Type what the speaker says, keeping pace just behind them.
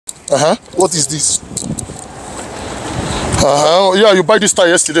What is this? Yeah, you buy this tire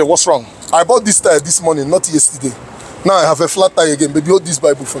yesterday. What's wrong? I bought this tire this morning, not yesterday. Now I have a flat tire again. Baby, hold this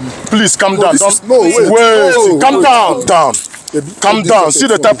Bible for me. Please calm down. Wait. Calm down. Calm down. See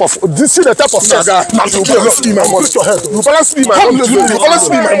the type of tire. You balance me my money. You balance me my money. You balance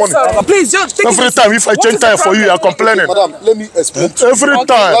me my money. Please, just take every time if I change tire for you, you are complaining. Madam, let me explain. Every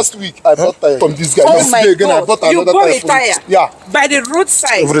time. Last week I bought tire from this guy. Yesterday again I bought another tire. Yeah. By the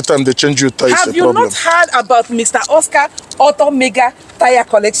roadside. Every time they change you tire. Have you not heard about Mr. Oscar Auto Mega Tire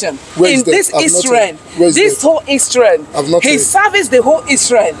Collection in this East Rand? This whole East Rand. He serviced the whole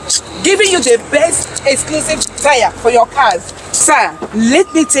East Rand, giving you the best exclusive tire for your cars. Sir,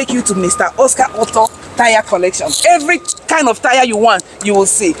 let me take you to Mr. Oscar Auto Tire Collection. Every kind of tire you want, you will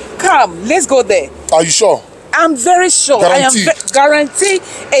see. Come, let's go there. Are you sure? I'm very sure. Guarantee. I am guarantee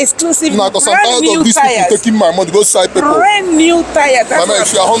exclusive brand new of these tires. People taking my money, go side people. Brand new tires. Mama,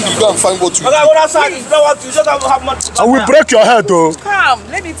 if you are hungry, go and find what you I will break your head though. Come,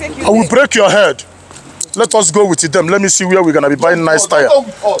 let me take you. I will break your head. Let us go with them. Let me see where we're gonna be buying nice tire.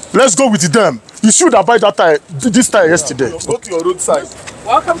 Let's go with them. You should have bought that tire, this tire yesterday. Go to your roadside.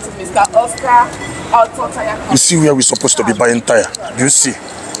 Welcome to Mr. Oscar Auto Tire. You see where we're supposed to be buying tire. Do you see?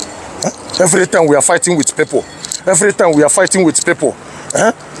 Every time we are fighting with people. Every time we are fighting with people.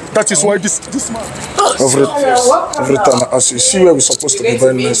 That is why this man. Every time as you see where we're supposed to be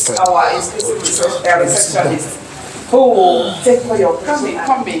buying nice tire. Our exclusive receptionist who will take for your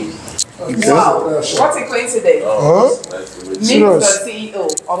coming. Okay. Wow, what a coincidence. Meet the CEO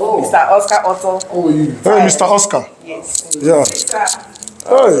of Mr. Oscar Auto. Hey, Mr. Oscar. Yes. Yeah.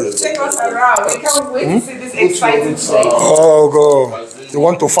 Hey. Take us around. We can't wait to see this exciting place. Oh, God. You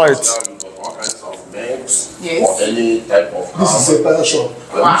want to fight? Yes. Or any type of car. This is a tire shop.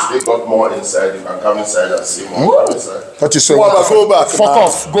 Wow. They got more inside. You can come inside and see more. Come inside. That is so. Go back. Fuck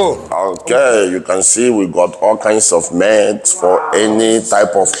off. Go. Okay, you can see we got all kinds of mats for any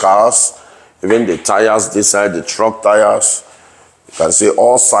type of cars. Even the tires this side, the truck tires. You can see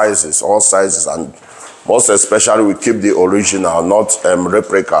all sizes, and most especially we keep the original, not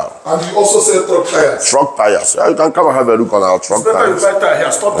replica. And you also sell truck tires? Truck tires. Yeah, you can come and have a look on our truck tires. Buy tire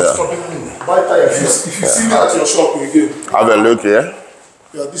here. Stop disturbing me. Buy tire. If you see me at your shop, we go. Have a look here.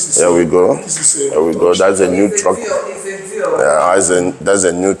 Yeah, this is Here we go. Here we go. That's a new truck. Yeah, that's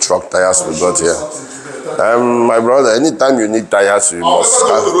a new truck tires we got here. My brother, anytime you need tires, you must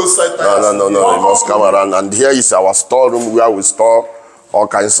come. No, you must come around. And here is our storeroom where we store all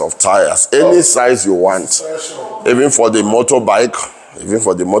kinds of tires, any size you want. Even for the motorbikes,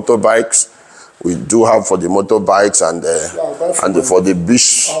 we do have for the motorbikes and for the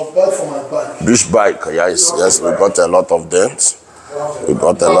beach bike. Yes, we got a lot of them.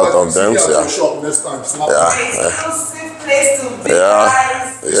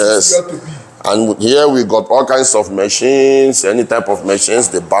 Yes. And here we got all kinds of machines, any type of machines,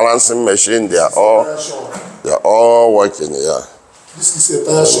 the balancing machine, they are all working, yeah. This is a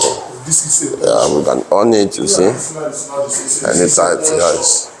tire shop. This is a tire shop. We can on it, you see. Any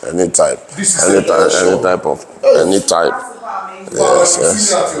type.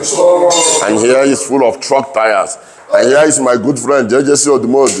 Yes. And here is full of truck tires. And here is my good friend, JJC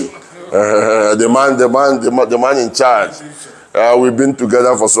Odumodi. The man in charge. We've been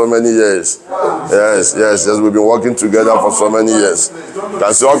together for so many years. Yes. We've been working together for so many years. You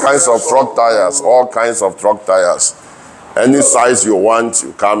can see all kinds of truck tires. Any size you want,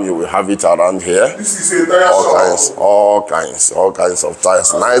 you come, you will have it around here. This is a tire shop. All kinds of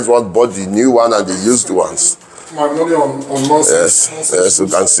tires. Nice ones, both the new one and the used ones. My money on nonsense. Yes, you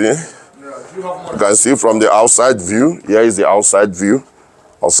can see. You can see from the outside view. Here is the outside view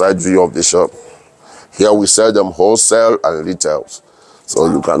of the shop. Here we sell them wholesale and retail, so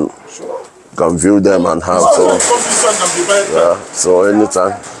you can view them and have. So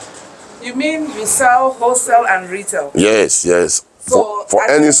anytime. You mean you sell wholesale and retail? Yes. So for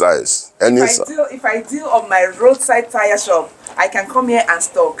any size. If I deal on my roadside tire shop, I can come here and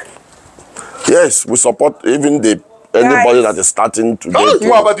stock. Yes, we support even anybody that is starting today.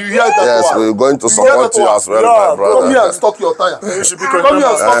 But you hear that? Yes, we're going to support you as well, my brother. Come here and stock your tire. You should be come here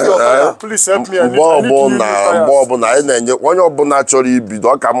and stock your tire. Please help me. I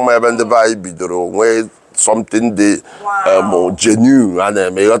need something they genuine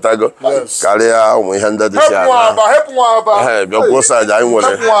and carry we handle this here. I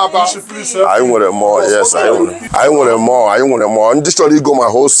want more. Yes, I want more. And actually go my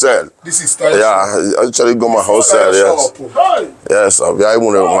wholesale. This is tire. Yeah, actually go my wholesale. Yes, I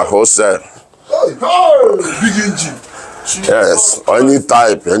want my wholesale. Big engine. Yes, any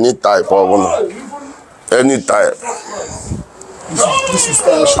type. This is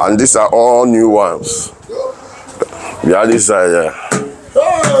tire shop. And these are all new ones. Yeah, this is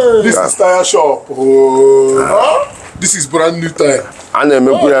This is tire shop. Oh, this is brand new tire. And then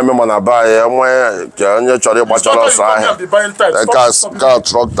me buy car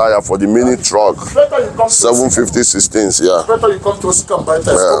truck tire for the mini truck. 750 16s, yeah. Better you come to us and buy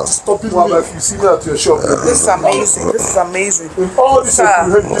tires. Yeah. Stop it if you see me at your shop. This is amazing. This is amazing. All this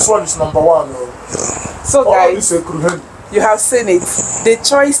this one is number one. So guys, all you have seen it. The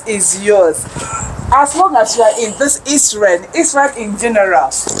choice is yours. As long as you are in this Israel in general,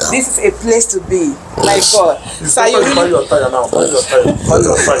 this is a place to be. My God. So you buy your tire now. Buy your tire. Buy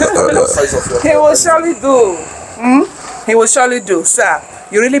your size of your tire. He will surely do. He will surely do. Sir,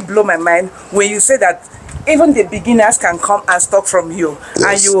 you really blow my mind when you say that even the beginners can come and stock from you. Yes.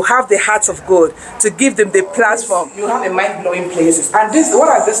 And you have the heart of God to give them the platform. You have the mind-blowing places. And this, what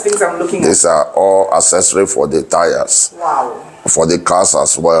are these things I'm looking at? These are all accessory for the tires. Wow. For the cars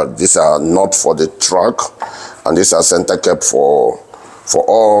as well. These are not for the truck, and these are center cap for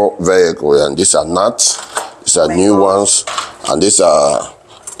all vehicles. And these are nuts. These are new ones, and these are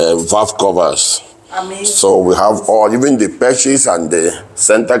valve covers. Amazing. So we have all, even the patches and the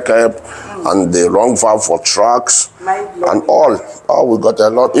center cap and the wrong valve for trucks and all. Oh, we got a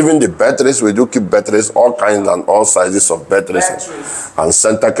lot. Even the batteries, we do keep batteries, all kinds and all sizes of batteries. And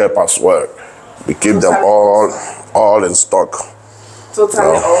center cap as well. We keep them all in stock. Totally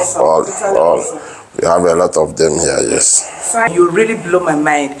awesome. Awesome. We have a lot of them here, yes. So you really blow my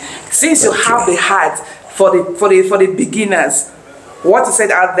mind. Since you have the heart for the beginners, what you said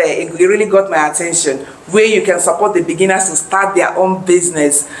out there, it really got my attention. Where you can support the beginners to start their own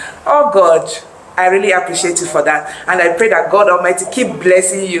business. Oh God, I really appreciate you for that. And I pray that God Almighty keep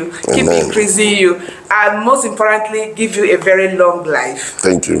blessing you, keep increasing you, and most importantly, give you a very long life.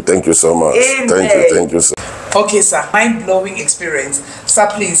 Thank you so much. Amen. Thank you, sir. Okay, sir, mind-blowing experience. Sir,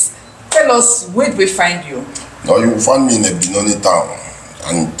 please, tell us where we find you. Now you will find me in a Benoni town.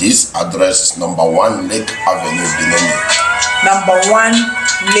 And this address is number 1 Lake Avenue, Benoni. Number 1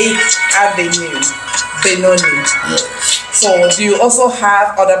 Lake Avenue, Benoni. Yes. So do you also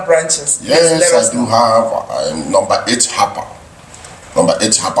have other branches? Yes, I do have number 8 Harper. Number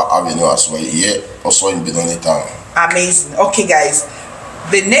 8 Harper Avenue as well, here also in Benoni town. Amazing. Okay guys,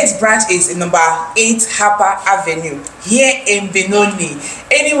 the next branch is in number 8 Harper Avenue, here in Benoni.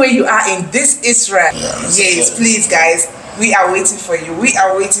 Anywhere you are in this Israel, yes, please guys, we are waiting for you. We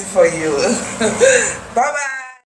are waiting for you. Bye-bye.